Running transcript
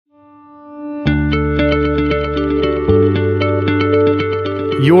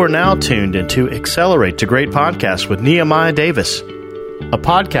You are now tuned into Accelerate to Great Podcast with Nehemiah Davis, a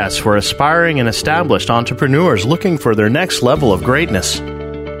podcast for aspiring and established entrepreneurs looking for their next level of greatness.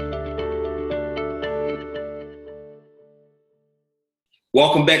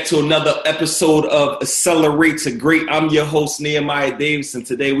 Welcome back to another episode of Accelerate to Great. I'm your host, Nehemiah Davis, and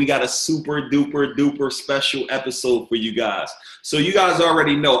today we got a super duper special episode for you guys. So you guys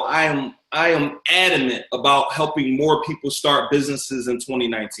already know I am adamant about helping more people start businesses in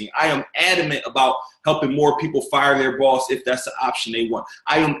 2019. I am adamant about helping more people fire their boss if that's the option they want.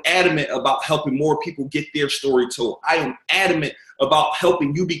 I am adamant about helping more people get their story told. I am adamant about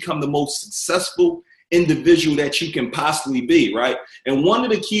helping you become the most successful individual that you can possibly be, right? And one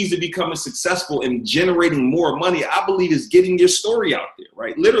of the keys to becoming successful and generating more money, I believe, is getting your story out there,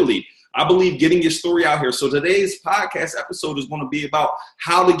 right? Literally, I believe getting your story out here. So today's podcast episode is going to be about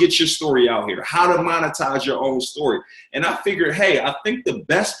how to get your story out here, how to monetize your own story. And I figured, hey, I think the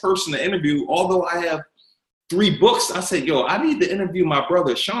best person to interview, although I have 3 books, I said, I need to interview my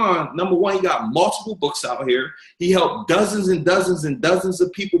brother, Sean. Number one, he got multiple books out here. He helped dozens and dozens and dozens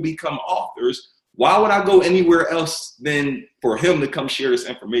of people become authors. Why would I go anywhere else than for him to come share this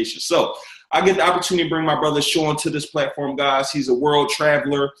information? So I get the opportunity to bring my brother Sean to this platform, guys. He's a world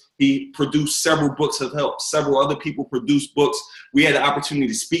traveler. He produced several books, have helped several other people produce books. We had the opportunity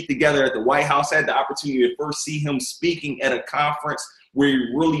to speak together at the White House. I had the opportunity to first see him speaking at a conference where he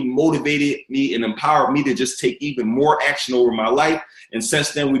really motivated me and empowered me to just take even more action over my life. And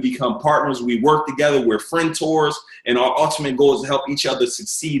since then, we become partners. We work together. We're friend tours. And our ultimate goal is to help each other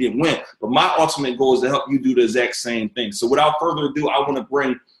succeed and win. But my ultimate goal is to help you do the exact same thing. So without further ado, I want to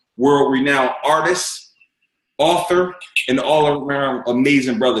bring world-renowned artist, author, and all-around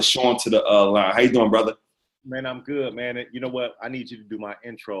amazing brother Sean to the line. How you doing, brother? Man, I'm good, man. You know what? I need you to do my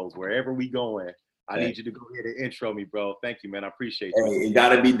intros wherever we going. I need you to go ahead and intro me, bro. Thank you, man. I appreciate you. Hey, it got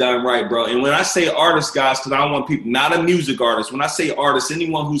to be done right, bro. And when I say artist, guys, because I don't want people, not a music artist. When I say artist,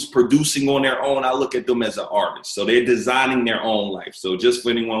 anyone who's producing on their own, I look at them as an artist. So they're designing their own life. So just for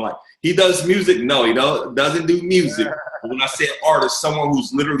anyone like, he does music? No, he doesn't do music. When I say artist, someone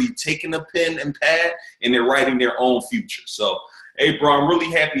who's literally taking a pen and pad and they're writing their own future. So, hey, bro, I'm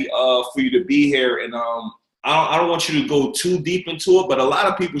really happy for you to be here. And I don't want you to go too deep into it, but a lot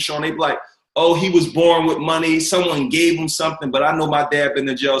of people, Sean, they be like, oh, he was born with money. Someone gave him something, but I know my dad been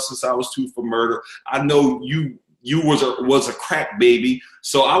in jail since I was 2 for murder. I know you was a crack baby.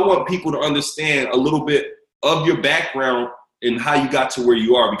 So I want people to understand a little bit of your background and how you got to where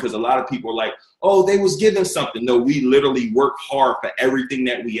you are, because a lot of people are like, oh, they was given something. No, we literally work hard for everything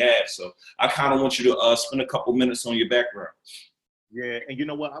that we have. So I kind of want you to spend a couple minutes on your background. Yeah, and you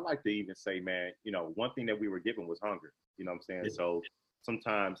know what? I like to even say, man, one thing that we were given was hunger. You know what I'm saying? Yeah. So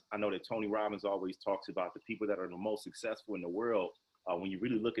sometimes I know that Tony Robbins always talks about the people that are the most successful in the world. When you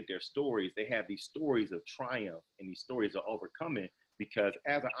really look at their stories, they have these stories of triumph and these stories of overcoming, because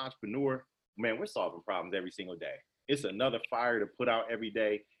as an entrepreneur, man, we're solving problems every single day. It's another fire to put out every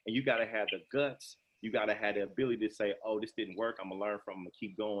day. And you got to have the guts. You got to have the ability to say, oh, this didn't work. I'm going to learn from it. I'm going to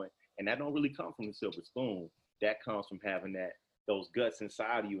keep going. And that don't really come from the silver spoon. That comes from having those guts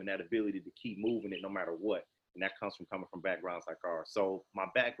inside of you and that ability to keep moving it no matter what. And that comes from coming from backgrounds like ours. So my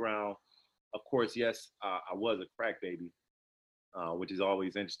background, of course, yes, I was a crack baby, which is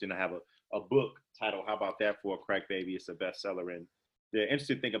always interesting. I have a book titled, How About That for a Crack Baby? It's a bestseller. And the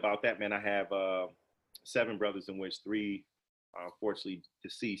interesting thing about that, man, I have 7 brothers, in which 3 are unfortunately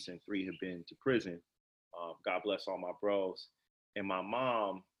deceased and 3 have been to prison. God bless all my bros. And my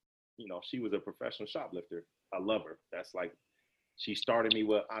mom, she was a professional shoplifter. I love her. That's like, she started me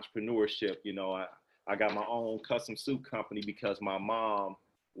with entrepreneurship. I got my own custom suit company because my mom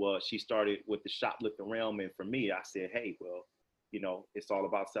she started with the shoplifting realm. And for me, I said, hey, well, it's all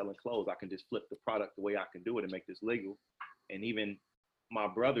about selling clothes. I can just flip the product the way I can do it and make this legal. And even my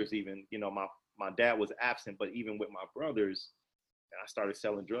brothers, my dad was absent, but even with my brothers, I started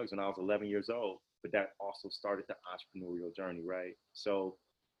selling drugs when I was 11 years old. But that also started the entrepreneurial journey, right? So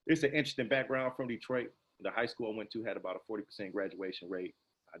it's an interesting background from Detroit. The high school I went to had about a 40% graduation rate.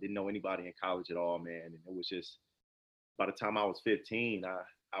 I didn't know anybody in college at all, man. And it was just, by the time I was 15,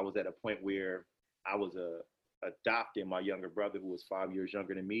 I was at a point where I was adopting my younger brother, who was 5 years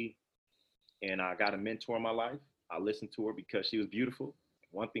younger than me. And I got a mentor in my life. I listened to her because she was beautiful.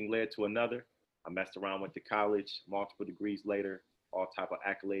 One thing led to another. I messed around, went to college, multiple degrees later, all type of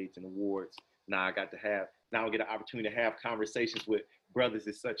accolades and awards. Now I get an opportunity to have conversations with brothers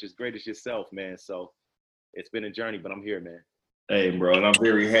as such as great as yourself, man. So it's been a journey, but I'm here, man. Hey, bro, and I'm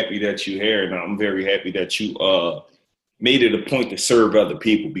very happy that you're here, and I'm very happy that you made it a point to serve other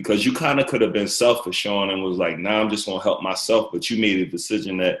people, because you kind of could have been selfish, Sean, and was like, nah, I'm just going to help myself. But you made a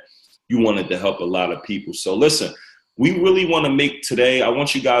decision that you wanted to help a lot of people. So listen, we really want to make today, I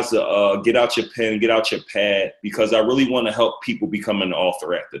want you guys to get out your pen, get out your pad, because I really want to help people become an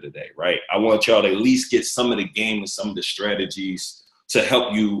author after today, right? I want y'all to at least get some of the game and some of the strategies to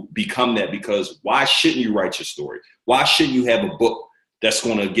help you become that, because why shouldn't you write your story? Why shouldn't you have a book that's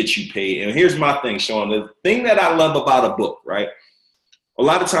going to get you paid? And here's my thing, Sean. The thing that I love about a book, right? A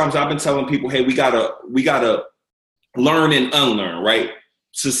lot of times I've been telling people, hey, we gotta learn and unlearn, right?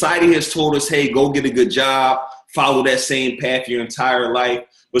 Society has told us, hey, go get a good job, follow that same path your entire life.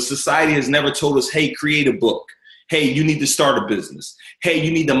 But society has never told us, hey, create a book. Hey, you need to start a business. Hey,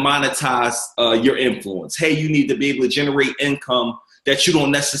 you need to monetize your influence. Hey, you need to be able to generate income that you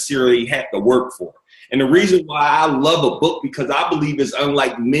don't necessarily have to work for. And the reason why I love a book, because I believe it's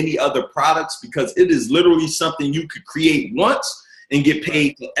unlike many other products, because it is literally something you could create once and get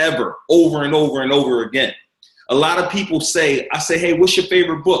paid forever, over and over and over again. A lot of people say, I say, hey, what's your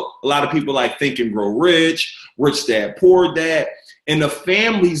favorite book? A lot of people like Think and Grow Rich, Rich Dad, Poor Dad. And the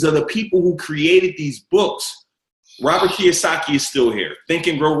families of the people who created these books, Robert Kiyosaki is still here. Think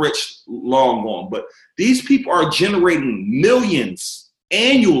and Grow Rich, long gone. But these people are generating millions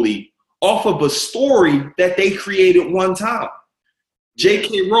annually off of a story that they created one time.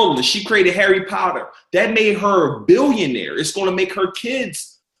 J.K. Rowling, she created Harry Potter. That made her a billionaire. It's going to make her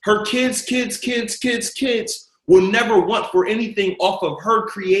kids will never want for anything off of her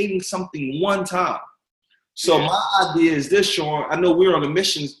creating something one time. So my idea is this, Sean. I know we're on a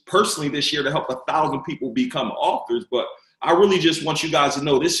mission personally this year to help 1,000 people become authors, but I really just want you guys to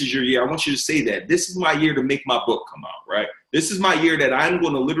know this is your year. I want you to say that this is my year to make my book come out, right? This is my year that I'm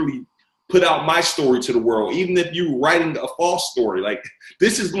going to literally put out my story to the world. Even if you're writing a false story, like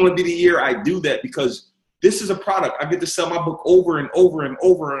this is going to be the year I do that, because this is a product. I get to sell my book over and over and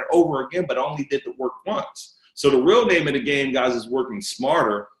over and over again, but I only did the work once. So the real name of the game, guys, is working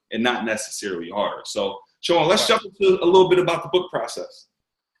smarter and not necessarily harder. So Sean, let's jump into a little bit about the book process.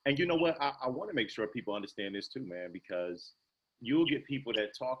 And you know what? I want to make sure people understand this too, man, because you'll get people that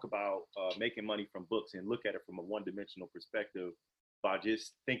talk about making money from books and look at it from a one-dimensional perspective by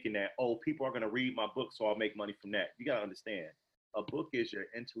just thinking that, oh, people are going to read my book, so I'll make money from that. You got to understand, a book is your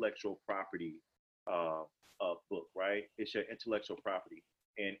intellectual property book, right? It's your intellectual property,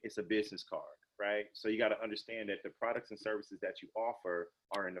 and it's a business card, right? So you got to understand that the products and services that you offer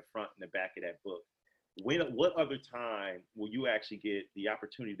are in the front and the back of that book. What other time will you actually get the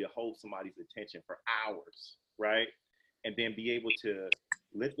opportunity to hold somebody's attention for hours, right? And then be able to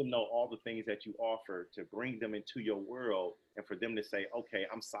let them know all the things that you offer to bring them into your world, and for them to say, okay,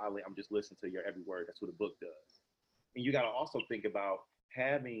 I'm silent, I'm just listening to your every word. That's what a book does. And you got to also think about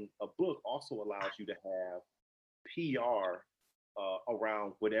having a book also allows you to have PR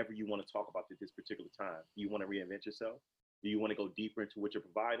around whatever you want to talk about at this particular time. Do you want to reinvent yourself? Do you want to go deeper into what you're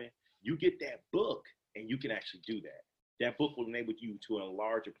providing? You get that book and you can actually do that. That book will enable you to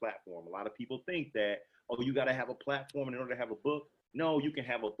enlarge your platform. A lot of people think that, oh, you got to have a platform in order to have a book. No, you can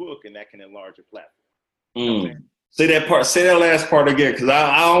have a book and that can enlarge your platform. You know what I'm saying? Say that last part again, because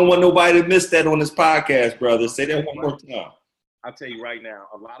I don't want nobody to miss that on this podcast, brother. Say that one more time. I'll tell you right now,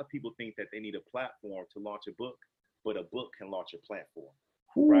 a lot of people think that they need a platform to launch a book, but a book can launch a platform,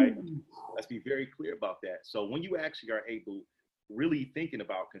 right? Let's be very clear about that. So when you actually are able, really thinking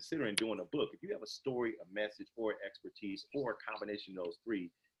about considering doing a book, if you have a story, a message, or expertise, or a combination of those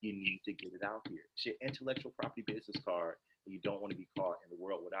three, you need to get it out here. It's your intellectual property business card, and you don't want to be caught in the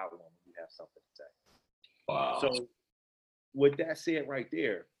world without one when you have something to say. Wow. So with that said right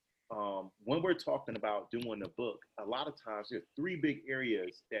there, when we're talking about doing a book, a lot of times there's three big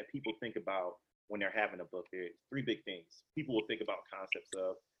areas that people think about when they're having a book. There's three big things. People will think about concepts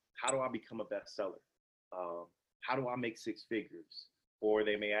of, how do I become a bestseller? How do I make six figures? Or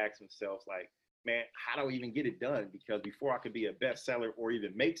they may ask themselves like, man, how do I even get it done? Because before I could be a bestseller or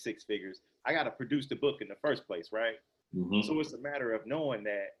even make six figures, I got to produce the book in the first place, right? Mm-hmm. So it's a matter of knowing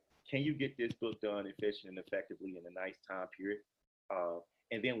that, can you get this book done efficiently and effectively in a nice time period?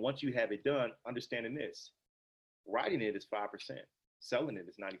 And then once you have it done, understanding this, writing it is 5%, selling it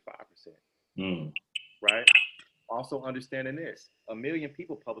is 95%, right? Also understanding this, 1 million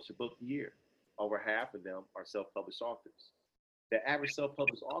people publish a book a year. Over half of them are self-published authors. The average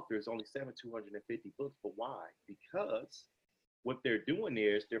self-published author is only 7,250 books, but why? Because what they're doing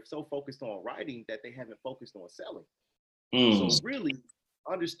is they're so focused on writing that they haven't focused on selling. So really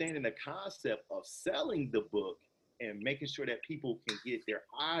understanding the concept of selling the book and making sure that people can get their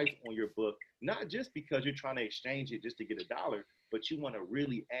eyes on your book, not just because you're trying to exchange it just to get $1, but you want to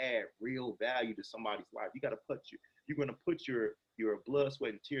really add real value to somebody's life. You you're going to put your blood,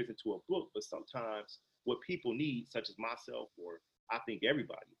 sweat, and tears into a book. But sometimes what people need, such as myself, or I think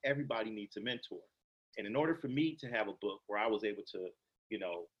everybody needs a mentor. And in order for me to have a book where I was able to,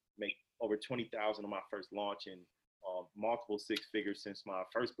 make over 20,000 on my first launch and multiple six figures since my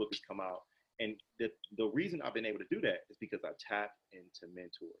first book has come out. And the reason I've been able to do that is because I tap into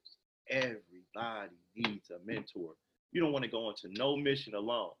mentors. Everybody needs a mentor. You don't want to go into no mission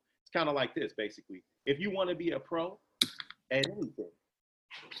alone. It's kind of like this, basically. If you want to be a pro at anything,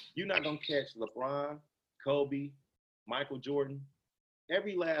 you're not going to catch LeBron, Kobe, Michael Jordan.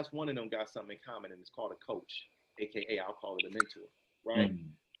 Every last one of them got something in common, and it's called a coach, AKA I'll call it a mentor, right? Mm-hmm.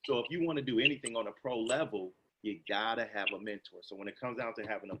 So if you want to do anything on a pro level, you got to have a mentor. So when it comes down to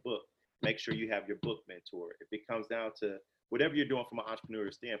having a book, make sure you have your book mentor. If it comes down to whatever you're doing from an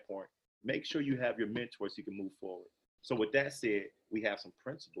entrepreneurial standpoint, make sure you have your mentor so you can move forward. So with that said, we have some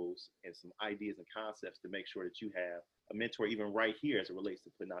principles and some ideas and concepts to make sure that you have a mentor even right here as it relates to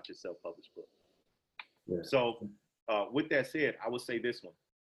putting out your self-published book. Yeah. So with that said, I would say this one.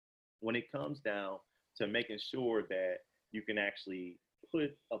 When it comes down to making sure that you can actually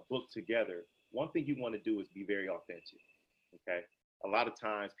put a book together, one thing you want to do is be very authentic, okay? A lot of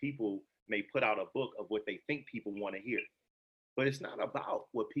times people may put out a book of what they think people want to hear, but it's not about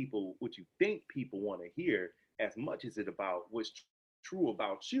what you think people want to hear as much as it about what's true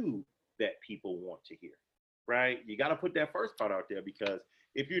about you that people want to hear, right? You got to put that first part out there, because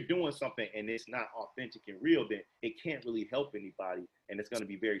if you're doing something and it's not authentic and real, then it can't really help anybody, and it's going to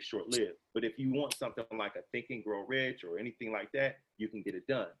be very short-lived. But if you want something like a Think and Grow Rich or anything like that, you can get it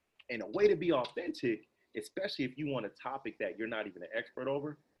done. And a way to be authentic, especially if you want a topic that you're not even an expert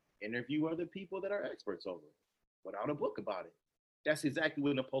over, interview other people that are experts over it. Put out a book about it. That's exactly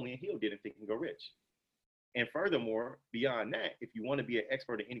what Napoleon Hill did in Think and Grow Rich. And furthermore, beyond that, if you want to be an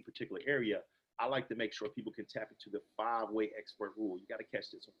expert in any particular area, I like to make sure people can tap into the 5-way expert rule. You got to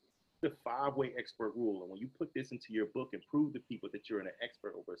catch this one. The 5-way expert rule. And when you put this into your book and prove to people that you're an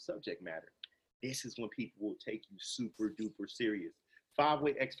expert over a subject matter, this is when people will take you super duper serious.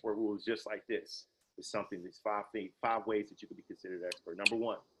 5-way expert rule is just like this. It's something that's 5 ways that you can be considered an expert. Number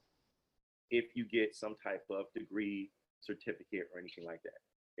 1, if you get some type of degree, certificate, or anything like that.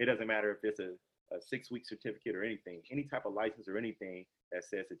 It doesn't matter if it's a 6-week certificate or anything, any type of license or anything that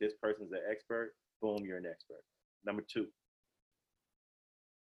says that this person's an expert, boom, you're an expert. Number 2,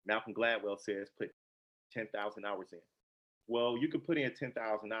 Malcolm Gladwell says put 10,000 hours in. Well, you can put in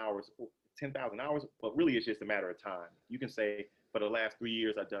 10,000 hours, but really it's just a matter of time. You can say, for the last 3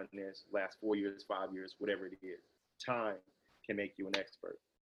 years, I've done this, last 4 years, 5 years, whatever it is. Time can make you an expert.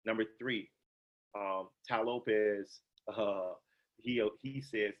 Number 3, Tai Lopez, he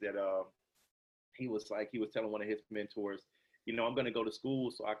says that he was telling one of his mentors, I'm going to go to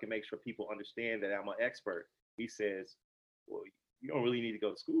school so I can make sure people understand that I'm an expert. He says, well, you don't really need to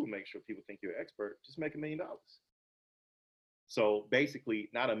go to school to make sure people think you're an expert. Just make $1 million. So basically,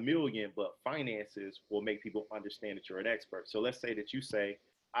 not $1 million, but finances will make people understand that you're an expert. So let's say that you say,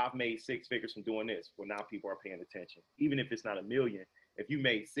 I've made 6 figures from doing this. Well, now people are paying attention. Even if it's not $1 million, if you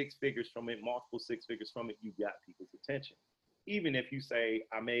made 6 figures from it, multiple 6 figures from it, you got people's attention. Even if you say,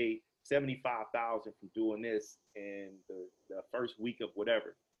 I made 75,000 from doing this in the first week of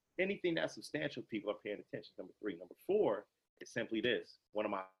whatever, anything that's substantial, people are paying attention. Number 3. Number 4 is simply this, one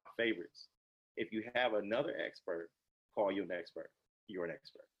of my favorites. If you have another expert, call you an expert. You're an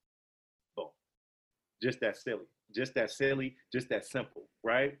expert. Boom. Just that silly, just that simple,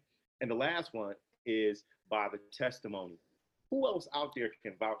 right? And the last one is by the testimony. Who else out there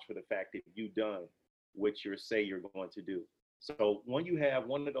can vouch for the fact that you've done what you say you're going to do? So when you have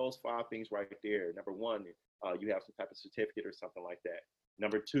one of those 5 things right there, number 1, you have some type of certificate or something like that.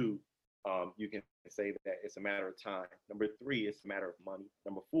 Number 2, you can say that it's a matter of time. Number 3, it's a matter of money.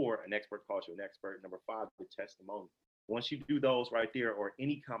 Number 4, an expert calls you an expert. Number 5, the testimony. Once you do those right there, or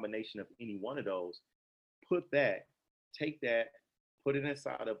any combination of any one of those, take that, put it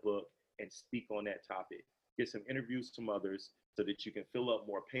inside a book and speak on that topic. Get some interviews from others so that you can fill up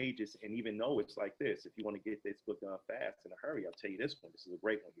more pages. And even though it's like this, if you want to get this book done fast in a hurry, I'll tell you this one. This is a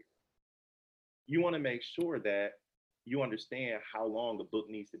great one here. You want to make sure that you understand how long a book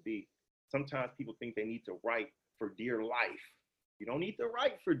needs to be. Sometimes people think they need to write for dear life. You don't need to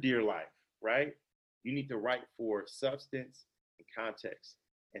write for dear life, right? You need to write for substance and context.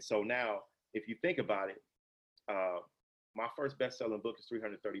 And so now, if you think about it, my first best-selling book is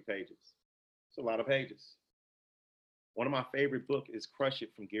 330 pages. It's a lot of pages. One of my favorite books is Crush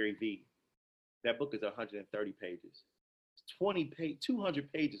It from Gary Vee. That book is 130 pages. It's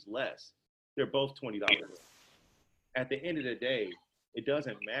 200 pages less. They're both $20. At the end of the day, it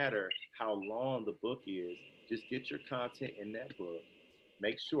doesn't matter how long the book is. Just get your content in that book.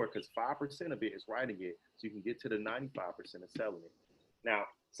 Make sure, because 5% of it is writing it, so you can get to the 95% of selling it. Now,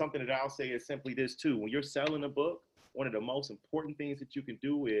 something that I'll say is simply this too. When you're selling a book, one of the most important things that you can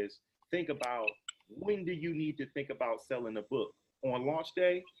do is think about, when do you need to think about selling a book? On launch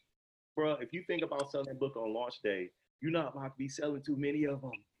day, bro, if you think about selling a book on launch day, you're not about to be selling too many of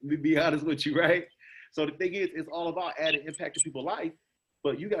them. Let me be honest with you, right? So the thing is, it's all about adding impact to people's life,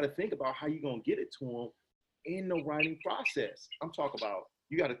 but you got to think about how you're going to get it to them in the writing process. I'm talking about,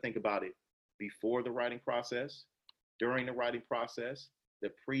 you got to think about it before the writing process, during the writing process,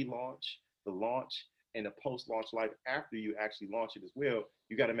 the pre-launch, the launch, and the post-launch life after you actually launch it as well.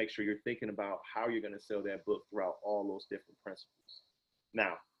 You got to make sure you're thinking about how you're going to sell that book throughout all those different principles.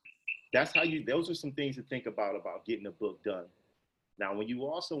 Now, those are some things to think about getting a book done. Now, when you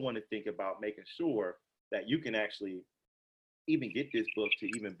also want to think about making sure that you can actually even get this book to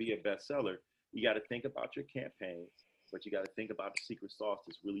even be a bestseller, you got to think about your campaigns, but you got to think about the secret sauce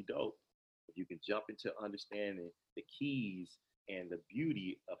that's really dope. If you can jump into understanding the keys and the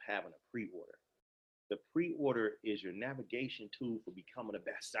beauty of having a pre-order. The pre-order is your navigation tool for becoming a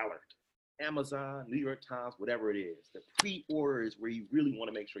bestseller. Amazon, New York Times, whatever it is. The pre-order is where you really want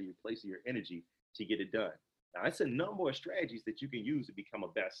to make sure you're placing your energy to get it done. Now, it's a number of strategies that you can use to become a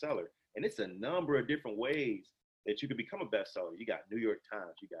bestseller. And it's a number of different ways that you can become a bestseller. You got New York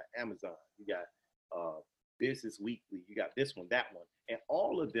Times, you got Amazon, you got Business Weekly, you got this one, that one. And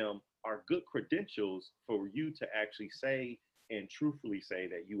all of them are good credentials for you to actually say and truthfully say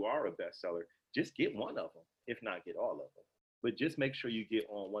that you are a bestseller. Just get one of them, if not get all of them. But just make sure you get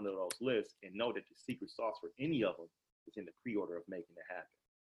on one of those lists and know that the secret sauce for any of them is in the pre-order of making it happen,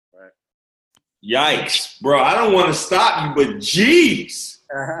 right? Yikes, bro. I don't want to stop you, but geez.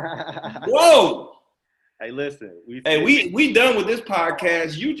 Whoa. Hey, listen. We done with this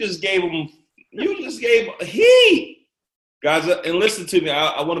podcast. You just gave heat. Guys, and listen to me.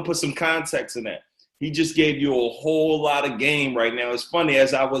 I want to put some context in that. He just gave you a whole lot of game right now. It's funny,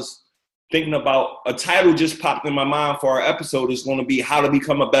 as I was thinking about, a title just popped in my mind for our episode is going to be How to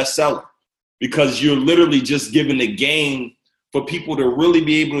Become a Bestseller, because you're literally just giving the game for people to really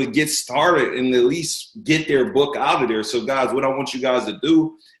be able to get started and at least get their book out of there. So guys, what I want you guys to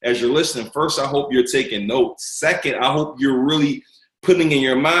do as you're listening, first, I hope you're taking notes. Second, I hope you're really putting in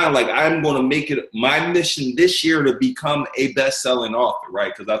your mind, like, I'm going to make it my mission this year to become a best-selling author,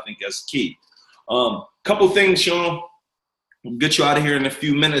 right? Because I think that's key. Couple things, Sean. We'll get you out of here in a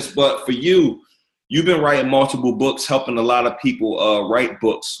few minutes. But for you, you've been writing multiple books, helping a lot of people write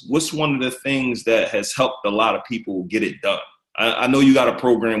books. What's one of the things that has helped a lot of people get it done? I know you got a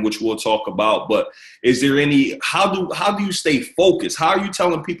program which we'll talk about, but is there how do you stay focused? How are you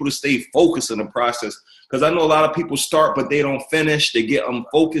telling people to stay focused in the process? Because I know a lot of people start, but they don't finish. They get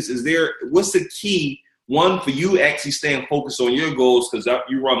unfocused. What's the key, one, for you actually staying focused on your goals? Because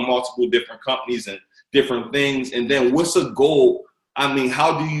you run multiple different companies and different things. And then what's a goal? I mean,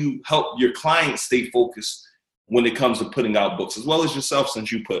 how do you help your clients stay focused when it comes to putting out books, as well as yourself,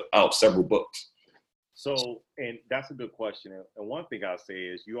 since you put out several books? So, and that's a good question. And one thing I'll say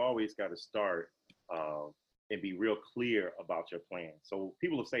is you always got to start and be real clear about your plan. So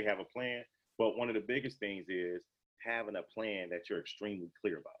people will say have a plan, but one of the biggest things is having a plan that you're extremely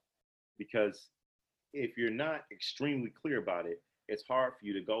clear about. Because if you're not extremely clear about it, it's hard for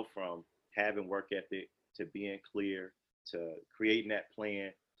you to go from having work ethic to being clear, to creating that plan,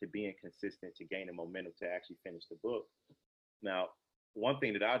 to being consistent, to gaining momentum to actually finish the book. Now, one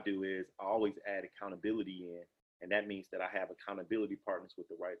thing that I do is I always add accountability in, and that means that I have accountability partners with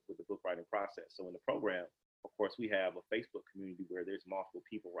the book writing process. So in the program, of course, we have a Facebook community where there's multiple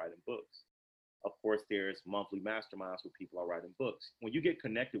people writing books. Of course, there's monthly masterminds where people are writing books. When you get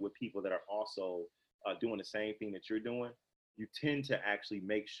connected with people that are also doing the same thing that you're doing, you tend to actually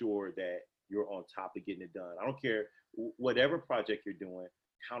make sure that you're on top of getting it done. I don't care whatever project you're doing,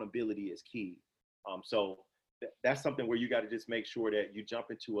 accountability is key. So that's something where you got to just make sure that you jump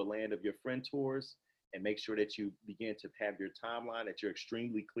into a land of your friend tours and make sure that you begin to have your timeline that you're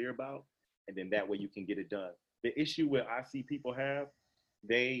extremely clear about. And then that way you can get it done. The issue where I see people have,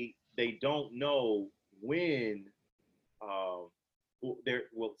 they don't know when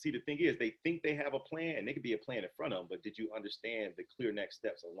see, the thing is, they think they have a plan, and there could be a plan in front of them, but did you understand the clear next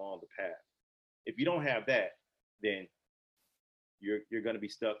steps along the path? If you don't have that, then you're going to be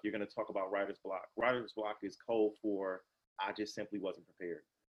stuck. You're going to talk about writer's block. Writer's block is code for I just simply wasn't prepared.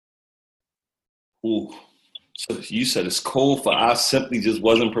 Ooh, so you said it's code for I simply just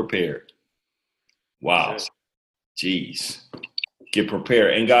wasn't prepared. Wow. Jeez. Get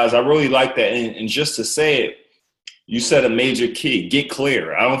prepared. And guys, I really like that. And just to say it, You said a major key, get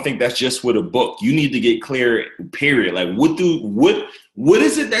clear. I don't think that's just with a book. You need to get clear, period. Like what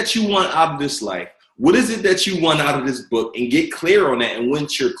is it that you want out of this life? What is it that you want out of this book? And get clear on that. And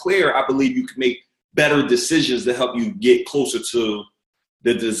once you're clear, I believe you can make better decisions to help you get closer to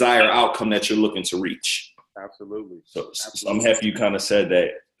the desired outcome that you're looking to reach. Absolutely. So I'm happy you kind of said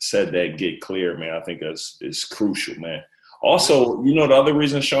that get clear, man. I think it's crucial, man. Also, you know, the other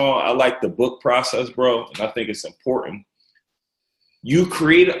reason, Sean, I like the book process, bro, and I think it's important.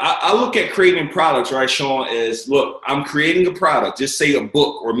 I look at creating products, right, Sean, as, look, I'm creating a product. Just say a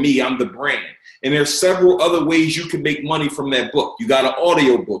book, or me, I'm the brand. And there's several other ways you can make money from that book. You got an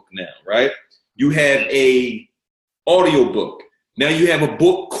audio book now, right? You have a audio book. Now you have a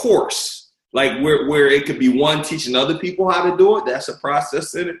book course, like where it could be one teaching other people how to do it. That's a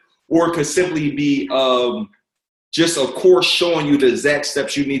process in it. Or it could simply be just a course showing you the exact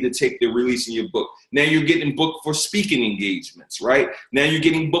steps you need to take to releasing your book. Now you're getting booked for speaking engagements, right? Now you're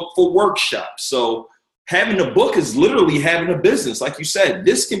getting booked for workshops. So having a book is literally having a business. Like you said,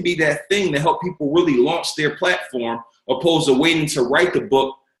 this can be that thing to help people really launch their platform, opposed to waiting to write the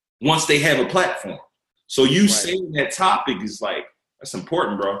book once they have a platform. So you saying that topic is like, that's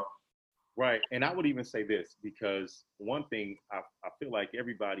important, bro. Right. And I would even say this, because one thing I feel like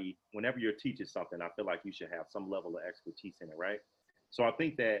everybody, whenever you're teaching something, I feel like you should have some level of expertise in it, right? So I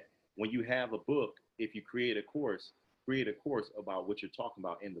think that when you have a book, if you create a course about what you're talking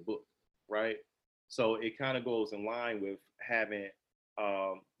about in the book, right? So it kind of goes in line with having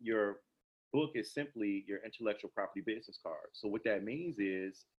your book is simply your intellectual property business card. So what that means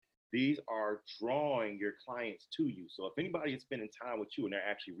is these are drawing your clients to you. So if anybody is spending time with you and they're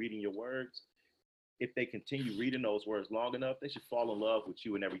actually reading your words, if they continue reading those words long enough, they should fall in love with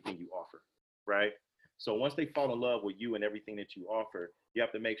you and everything you offer, right? So once they fall in love with you and everything that you offer, you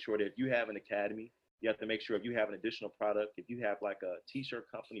have to make sure that if you have an academy, you have to make sure if you have an additional product, if you have like a t-shirt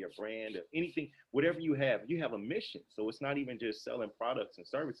company or brand or anything, whatever you have a mission. So it's not even just selling products and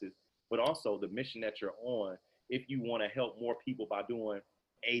services, but also the mission that you're on. If you want to help more people by doing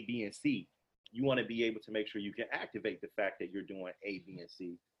A, B, and C, you want to be able to make sure you can activate the fact that you're doing A, B, and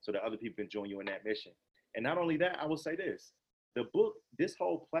C so that other people can join you in that mission. And not only that, I will say this, the book, this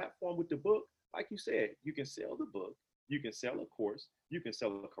whole platform with the book, like you said, you can sell the book, you can sell a course, you can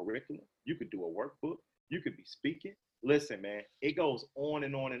sell a curriculum, you could do a workbook, you could be speaking. Listen, man, it goes on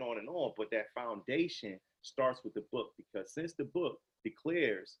and on and on and on, but that foundation starts with the book, because since the book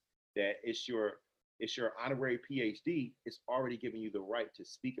declares that it's your honorary PhD, it's already giving you the right to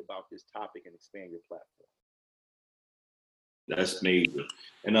speak about this topic and expand your platform. That's major.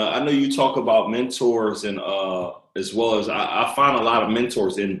 And I know you talk about mentors, and as well as I find a lot of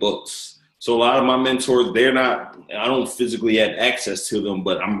mentors in books. So a lot of my mentors, I don't physically have access to them,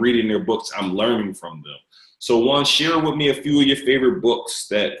 but I'm reading their books, I'm learning from them. So one, share with me a few of your favorite books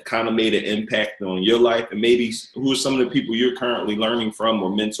that kind of made an impact on your life, and maybe who are some of the people you're currently learning from,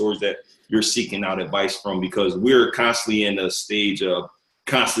 or mentors that you're seeking out advice from, because we're constantly in a stage of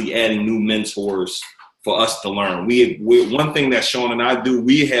constantly adding new mentors for us to learn. We one thing that Sean and I do,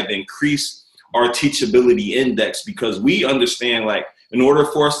 we have increased our teachability index, because we understand, like, in order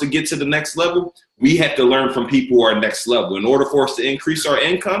for us to get to the next level, we have to learn from people who are next level. In order for us to increase our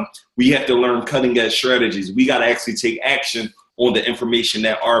income, we have to learn cutting edge strategies. We got to actually take action on the information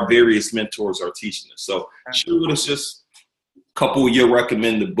that our various mentors are teaching us. So share with us just a couple of your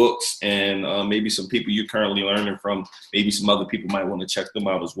recommended books, and maybe some people you're currently learning from. Maybe some other people might want to check them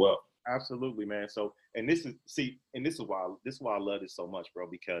out as well. Absolutely, man. So, and this is why I love this so much, bro,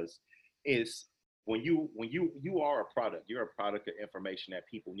 because it's when you are a product, you're a product of information that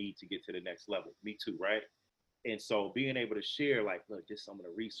people need to get to the next level. Me too, right? And so being able to share, like, look, just some of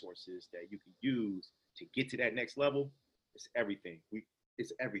the resources that you can use to get to that next level, it's everything.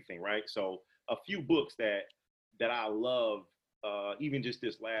 It's everything, right? So a few books that I love, even just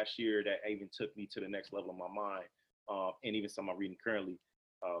this last year, that even took me to the next level of my mind, and even some I'm reading currently.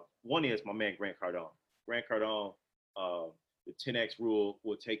 One is my man Grant Cardone. Grant Cardone, the 10X rule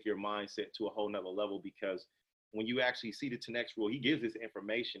will take your mindset to a whole nother level, because when you actually see the 10X rule, he gives this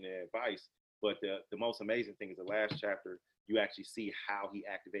information and advice. But the most amazing thing is the last chapter, you actually see how he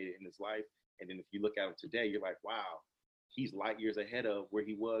activated in his life. And then if you look at him today, you're like, wow, he's light years ahead of where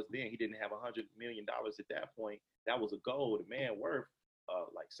he was then. He didn't have $100 million at that point. That was a goal. The man worth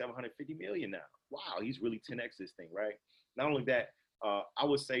like $750 million now. Wow, he's really 10X this thing, right? Not only that, I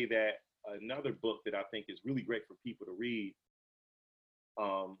would say that another book that I think is really great for people to read,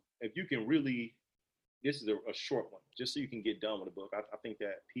 if you can really, this is a short one, just so you can get done with a book. I think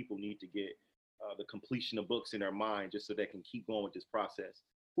that people need to get the completion of books in their mind, just so they can keep going with this process.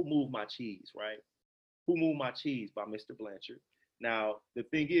 Who Moved My Cheese, right? Who Moved My Cheese by Mr. Blanchard. Now, the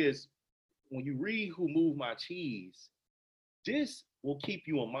thing is, when you read Who Moved My Cheese, this will keep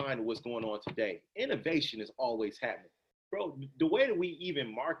you in mind of what's going on today. Innovation is always happening. Bro, the way that we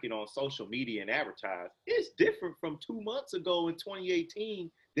even market on social media and advertise is different from 2 months ago in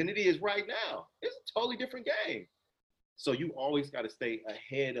 2018 than it is right now. It's a totally different game. So you always got to stay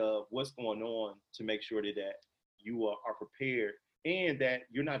ahead of what's going on to make sure that you are prepared and that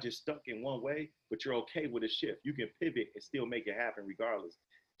you're not just stuck in one way, but you're okay with a shift. You can pivot and still make it happen regardless.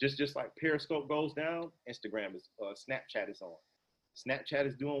 Just like Periscope goes down, Instagram is, Snapchat is on. Snapchat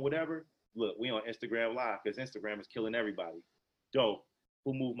is doing whatever. Look, we on Instagram Live because Instagram is killing everybody. Dope.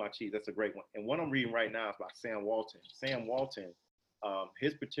 Who Moved My Cheese? That's a great one. And what I'm reading right now is by Sam Walton. Sam Walton,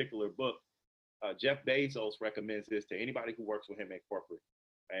 his particular book, Jeff Bezos recommends this to anybody who works with him in corporate.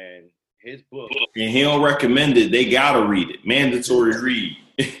 And his book. And he don't recommend it. They got to read it. Mandatory read.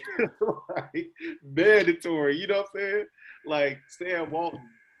 Right? Mandatory. You know what I'm saying? Like Sam Walton,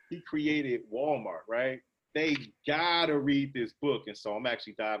 he created Walmart, right? They got to read this book. And so I'm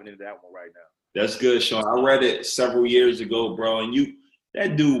actually diving into that one right now. That's good, Sean. I read it several years ago, bro. And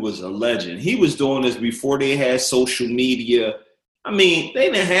that dude was a legend. He was doing this before they had social media. I mean, they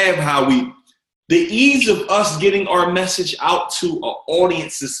didn't have the ease of us getting our message out to an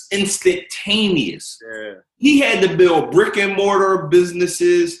audience is instantaneous. Yeah. He had to build brick and mortar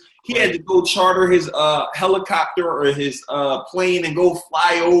businesses. He had to go charter his helicopter or his plane and go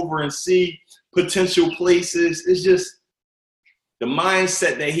fly over and see potential places. It's just the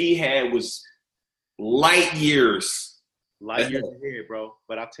mindset that he had was light years ahead, bro.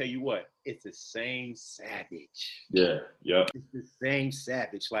 But I'll tell you what, it's the same savage. Yeah. It's the same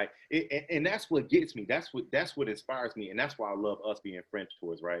savage. Like, and that's what gets me. That's what inspires me, and that's why I love us being French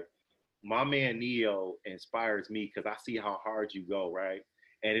tours, right? My man Neo inspires me because I see how hard you go, right?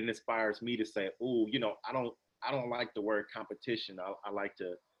 And it inspires me to say, oh, you know, I don't like the word competition. I like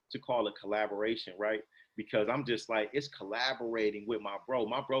to call it collaboration, right? Because I'm just like, it's collaborating with my bro.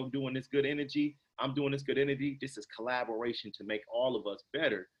 My bro doing this good energy. I'm doing this good energy. This is collaboration to make all of us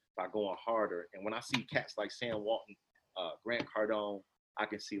better by going harder. And when I see cats like Sam Walton, Grant Cardone, I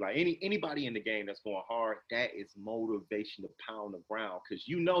can see like anybody in the game that's going hard, that is motivation to pound the ground because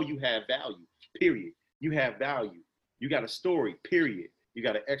you know you have value, period. You have value. You got a story, period. You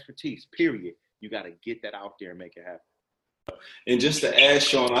got an expertise, period. You got to get that out there and make it happen. And just to add,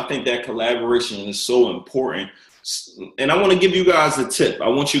 Sean, I think that collaboration is so important. And I want to give you guys a tip. I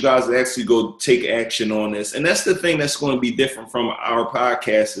want you guys to actually go take action on this. And that's the thing that's going to be different from our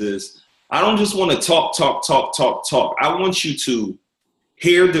podcast is I don't just want to talk. I want you to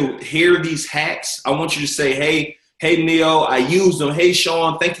hear these hacks. I want you to say, hey, Neo, I used them. Hey,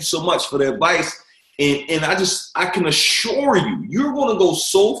 Sean, thank you so much for the advice. And I can assure you, you're going to go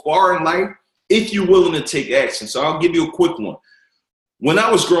so far in life if you're willing to take action. So I'll give you a quick one. When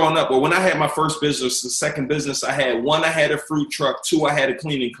I was growing up, or when I had my first business, the second business I had, one, I had a fruit truck, two, I had a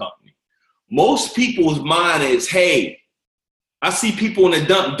cleaning company. Most people's mind is, hey, I see people in the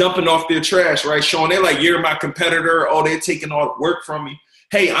dump dumping off their trash, right, Sean? They're like, you're my competitor. Oh, they're taking all work from me.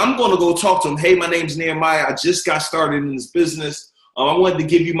 Hey, I'm going to go talk to them. Hey, my name's Nehemiah. I just got started in this business. I wanted to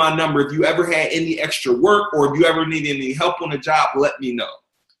give you my number. If you ever had any extra work or if you ever need any help on the job, let me know,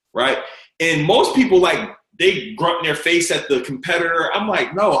 right? And most people, like, they grunt their face at the competitor. I'm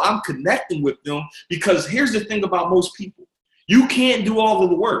like, no, I'm connecting with them because here's the thing about most people. You can't do all of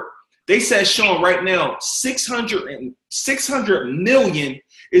the work. They said, Sean, right now, 600 million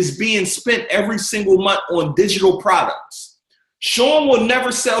is being spent every single month on digital products. Sean will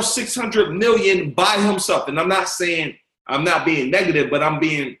never sell 600 million by himself. And I'm not saying I'm not being negative, but I'm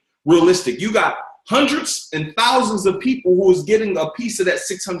being realistic. You got hundreds and thousands of people who is getting a piece of that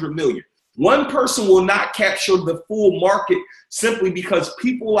 600 million. One person will not capture the full market simply because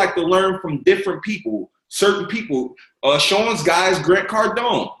people like to learn from different people, certain people. Sean's guys, Grant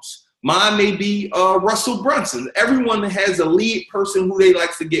Cardone's. Mine may be Russell Brunson. Everyone has a lead person who they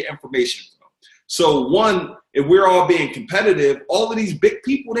like to get information from. So one, if we're all being competitive, all of these big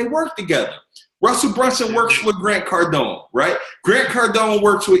people, they work together. Russell Brunson works with Grant Cardone, right? Grant Cardone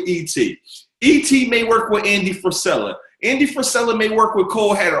works with E.T. E.T. may work with Andy Frisella. Andy Frisella may work with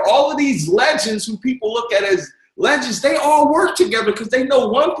Cole Hatter. All of these legends who people look at as legends, they all work together because they know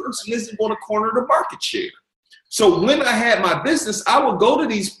one person isn't going to corner the market share. So when I had my business, I would go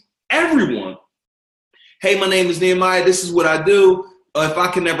to everyone. Hey, my name is Nehemiah. This is what I do. If I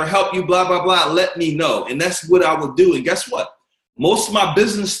can ever help you, blah, blah, blah, let me know. And that's what I would do. And guess what? Most of my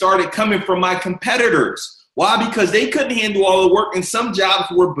business started coming from my competitors. Why? Because they couldn't handle all the work and some jobs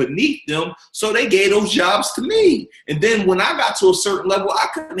were beneath them. So they gave those jobs to me. And then when I got to a certain level, I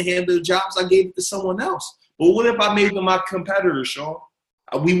couldn't handle the jobs. I gave it to someone else. But what if I made them my competitors, Sean?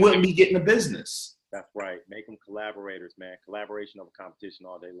 We wouldn't be getting the business. That's right. Make them collaborators, man. Collaboration over competition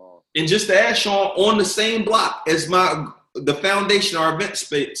all day long. And just to add, Sean, on the same block as the foundation, our event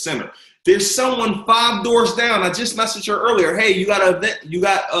center, there's someone 5 doors down. I just messaged her earlier. Hey, you got an event? You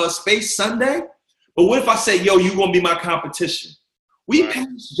got a space Sunday? But what if I say, yo, you're going to be my competition? We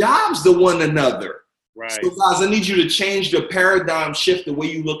pass jobs to one another. Right. So, guys, I need you to change the paradigm shift, the way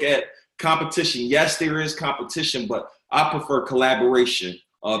you look at competition. Yes, there is competition, but I prefer collaboration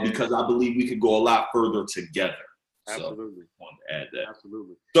because I believe we could go a lot further together. Absolutely. So, I want to add that.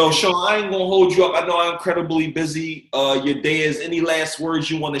 Absolutely. So, Sean, I ain't going to hold you up. I know I'm incredibly busy. Your day is. Any last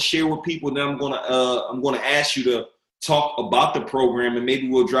words you want to share with people? Then I'm going to ask you to talk about the program, and maybe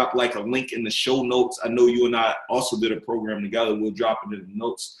we'll drop like a link in the show notes. I know you and I also did a program together. We'll drop it in the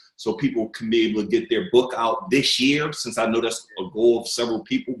notes so people can be able to get their book out this year, since I know that's a goal of several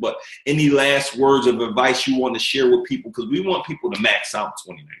people. But any last words of advice you want to share with people? Because we want people to max out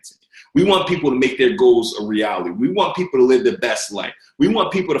in 2019. We want people to make their goals a reality. We want people to live their best life. We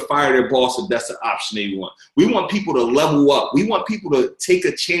want people to fire their boss if that's an option they want. We want people to level up. We want people to take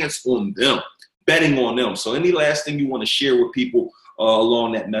a chance on them, betting on them. So any last thing you want to share with people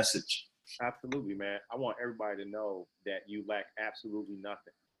along that message? Absolutely, man. I want everybody to know that you lack absolutely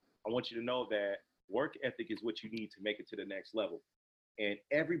nothing. I want you to know that work ethic is what you need to make it to the next level. And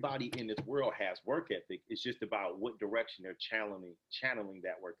everybody in this world has work ethic. It's just about what direction they're channeling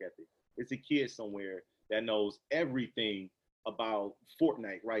that work ethic. It's a kid somewhere that knows everything about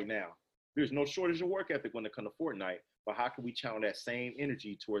Fortnite right now. There's no shortage of work ethic when it comes to Fortnite. But how can we channel that same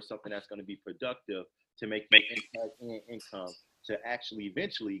energy towards something that's going to be productive to make impact and income to actually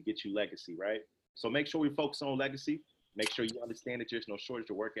eventually get you legacy, right? So make sure we focus on legacy. Make sure you understand that there's no shortage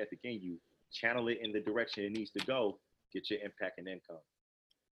of work ethic in you. Channel it in the direction it needs to go. Get your impact and income.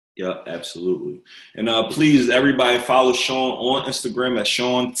 Yeah, absolutely. And please, everybody, follow Sean on Instagram at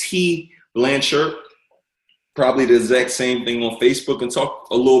Sean T. Blanchard. Probably the exact same thing on Facebook, and talk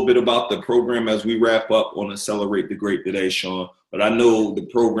a little bit about the program as we wrap up on Accelerate the Great today, Sean. But I know the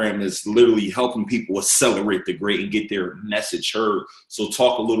program is literally helping people accelerate the great and get their message heard. So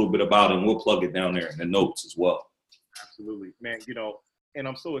talk a little bit about it, and we'll plug it down there in the notes as well. Absolutely, man. And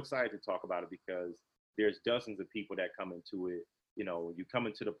I'm so excited to talk about it because there's dozens of people that come into it. You come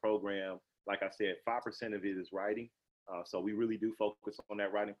into the program, like I said, 5% of it is writing. So we really do focus on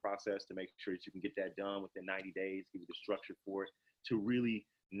that writing process to make sure that you can get that done within 90 days, give you the structure for it to really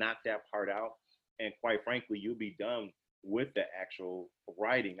knock that part out. And quite frankly, you'll be done with the actual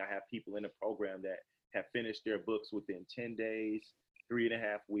writing. I have people in the program that have finished their books within 10 days,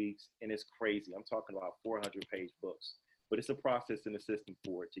 3.5 weeks, and it's crazy. I'm talking about 400-page books, but it's a process and a system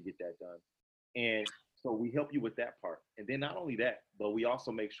for it to get that done. And so we help you with that part. And then not only that, but we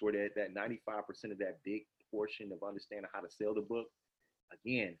also make sure that 95% of that big portion of understanding how to sell the book,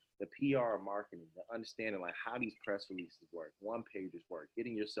 again, the PR marketing, the understanding like how these press releases work, one-pagers work,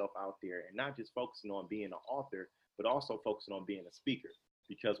 getting yourself out there and not just focusing on being an author, but also focusing on being a speaker.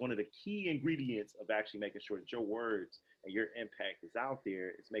 Because one of the key ingredients of actually making sure that your words and your impact is out there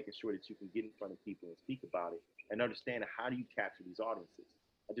is making sure that you can get in front of people and speak about it and understand how do you capture these audiences.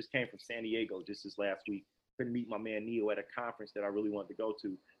 I just came from San Diego just this last week. Couldn't meet my man Neo at a conference that I really wanted to go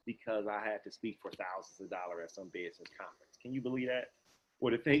to because I had to speak for thousands of dollars at some business conference. Can you believe that?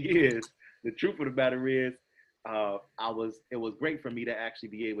 Well, the thing is, the truth of the matter is, it was great for me to actually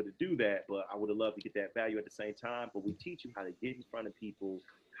be able to do that, but I would have loved to get that value at the same time. But we teach you how to get in front of people,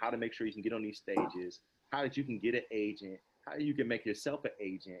 how to make sure you can get on these stages, how that you can get an agent, how you can make yourself an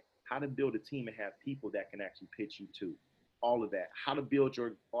agent, how to build a team and have people that can actually pitch you to. All of that, how to build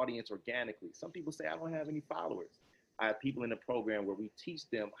your audience organically. Some people say, I don't have any followers. I have people in the program where we teach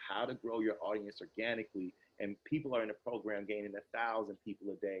them how to grow your audience organically. And people are in the program gaining 1,000 people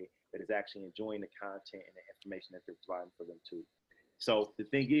a day that is actually enjoying the content and the information that they're providing for them too. So the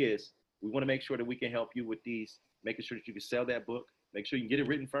thing is, we want to make sure that we can help you with these, making sure that you can sell that book, make sure you can get it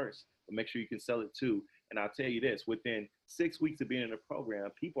written first, but make sure you can sell it too. And I'll tell you this, within 6 weeks of being in the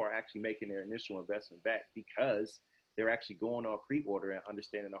program, people are actually making their initial investment back because they're actually going on pre-order and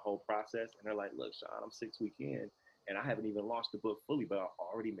understanding the whole process. And they're like, look, Sean, I'm 6 weeks in and I haven't even launched the book fully, but I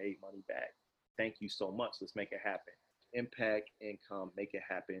already made money back. Thank you so much. Let's make it happen. Impact, income, make it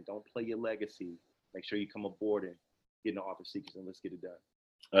happen. Don't play your legacy. Make sure you come aboard and get in the Author Secrets and let's get it done.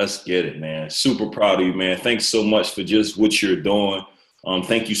 Let's get it, man. Super proud of you, man. Thanks so much for just what you're doing.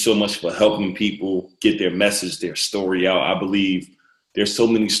 Thank you so much for helping people get their message, their story out. I believe there's so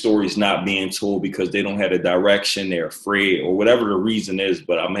many stories not being told because they don't have a direction, they're afraid, or whatever the reason is.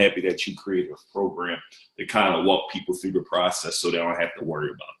 But I'm happy that you created a program to kind of walk people through the process so they don't have to worry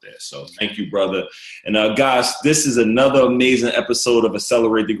about that. So thank you, brother. And guys, this is another amazing episode of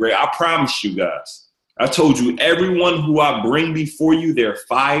Accelerate to Great. I promise you guys, I told you, everyone who I bring before you, they're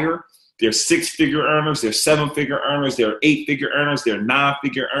fire. They're 6-figure earners, they're 7-figure earners, they're 8-figure earners, they're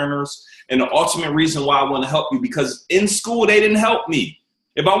 9-figure earners. And the ultimate reason why I want to help you, because in school, they didn't help me.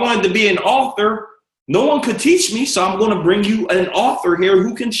 If I wanted to be an author, no one could teach me. So I'm going to bring you an author here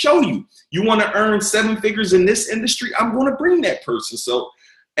who can show you. You want to earn 7 figures in this industry? I'm going to bring that person. So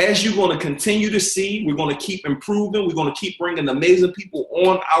as you're going to continue to see, we're going to keep improving. We're going to keep bringing amazing people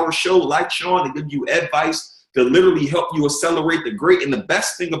on our show like Sean to give you advice to literally help you accelerate the great. And the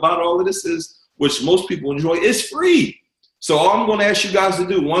best thing about all of this is, which most people enjoy, is free. So all I'm going to ask you guys to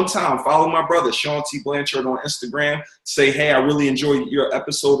do one time, follow my brother, Sean T. Blanchard, on Instagram. Say, hey, I really enjoyed your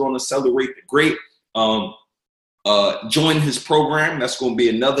episode on Accelerate the Great. Join his program. That's going to be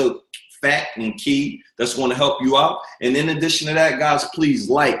another fact and key that's going to help you out. And in addition to that, guys, please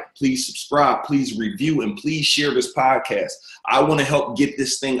like, please subscribe, please review, and please share this podcast. I want to help get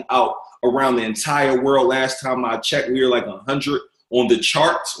this thing out around the entire world. Last time I checked, we were like 100 on the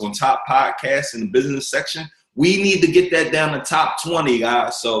charts on top podcasts in the business section. We need to get that down to top 20,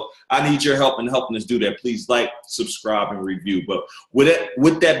 guys. So I need your help in helping us do that. Please like, subscribe, and review. But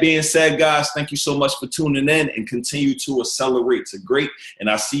with that being said, guys, thank you so much for tuning in and continue to accelerate to great. And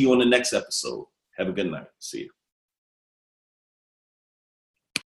I'll see you on the next episode. Have a good night. See you.